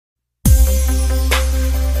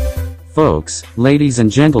Folks, ladies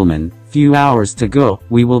and gentlemen, few hours to go,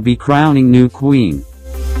 we will be crowning new queen.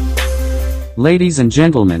 Ladies and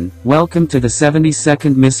gentlemen, welcome to the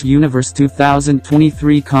 72nd Miss Universe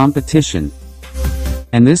 2023 competition.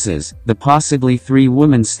 And this is the possibly 3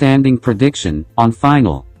 women standing prediction on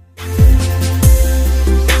final.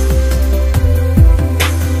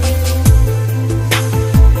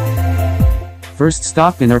 First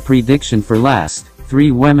stop in our prediction for last,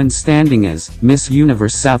 3 women standing as Miss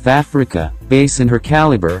Universe South Africa. Base in her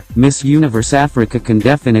caliber, Miss Universe Africa can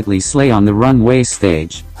definitely slay on the runway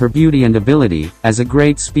stage. Her beauty and ability, as a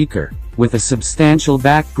great speaker, with a substantial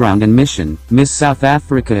background and mission, Miss South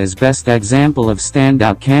Africa is best example of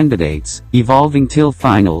standout candidates, evolving till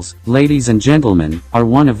finals. Ladies and gentlemen, are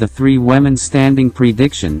one of the 3 women standing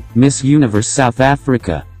prediction, Miss Universe South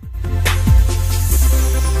Africa.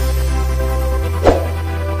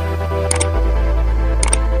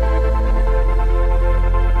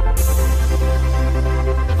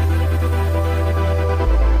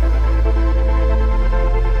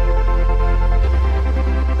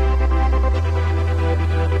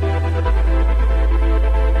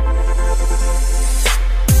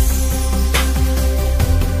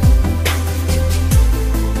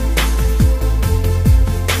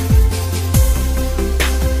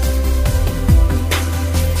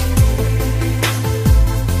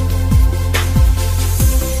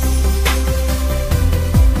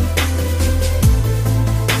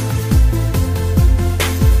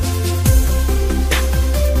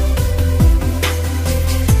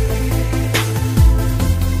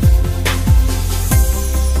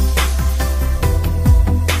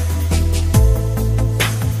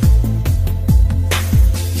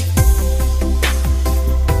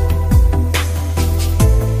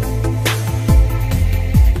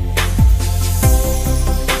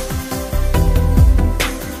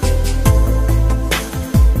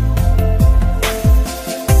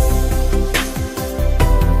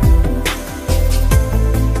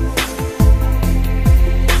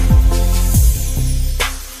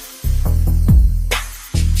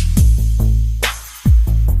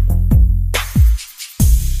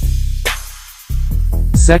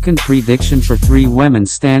 Second prediction for 3 women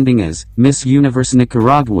standing as Miss Universe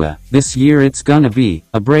Nicaragua. This year it's gonna be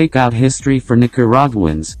a breakout history for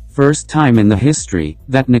Nicaraguans. First time in the history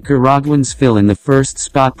that Nicaraguans fill in the first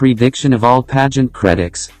spot prediction of all pageant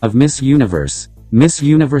critics of Miss Universe. Miss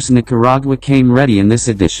Universe Nicaragua came ready in this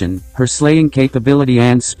edition. Her slaying capability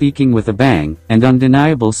and speaking with a bang and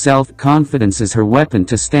undeniable self-confidence is her weapon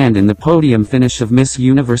to stand in the podium finish of Miss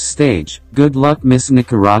Universe stage. Good luck, Miss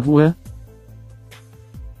Nicaragua.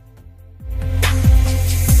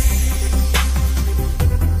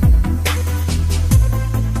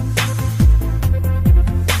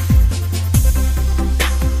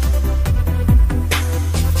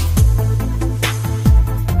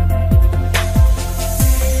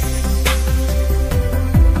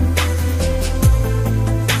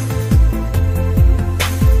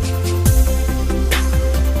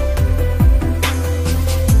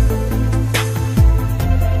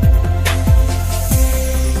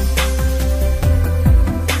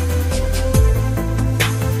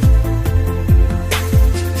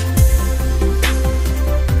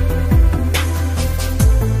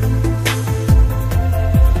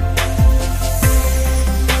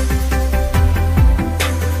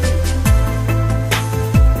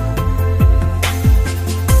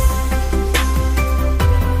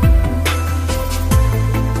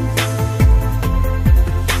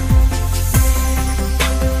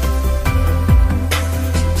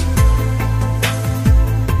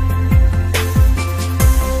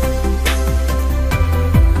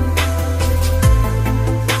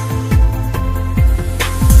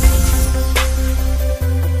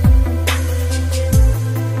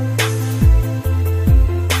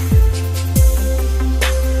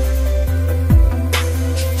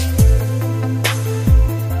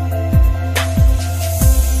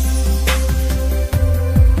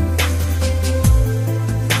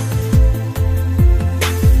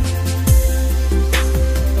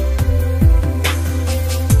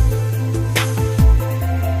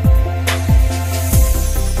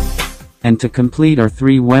 And to complete our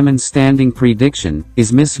 3 women standing prediction,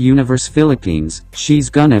 is Miss Universe Philippines. She's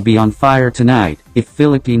gonna be on fire tonight. If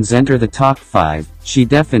Philippines enter the top 5, she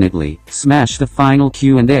definitely smash the final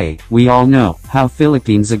Q&A. We all know how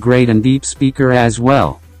Philippines a great and deep speaker as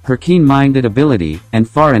well. Her keen-minded ability and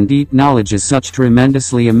far and deep knowledge is such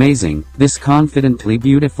tremendously amazing. This confidently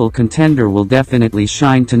beautiful contender will definitely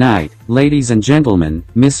shine tonight. Ladies and gentlemen,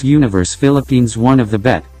 Miss Universe Philippines, one of the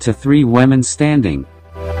bet to 3 women standing.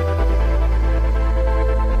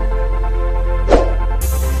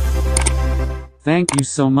 Thank you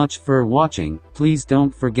so much for watching. Please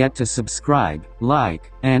don't forget to subscribe,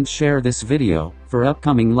 like, and share this video for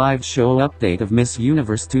upcoming live show update of Miss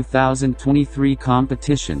Universe 2023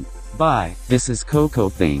 competition. Bye. This is Coco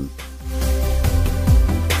Thing.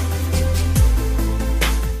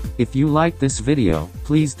 If you like this video,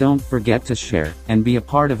 please don't forget to share and be a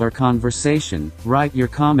part of our conversation. Write your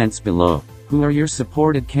comments below. Who are your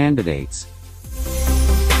supported candidates?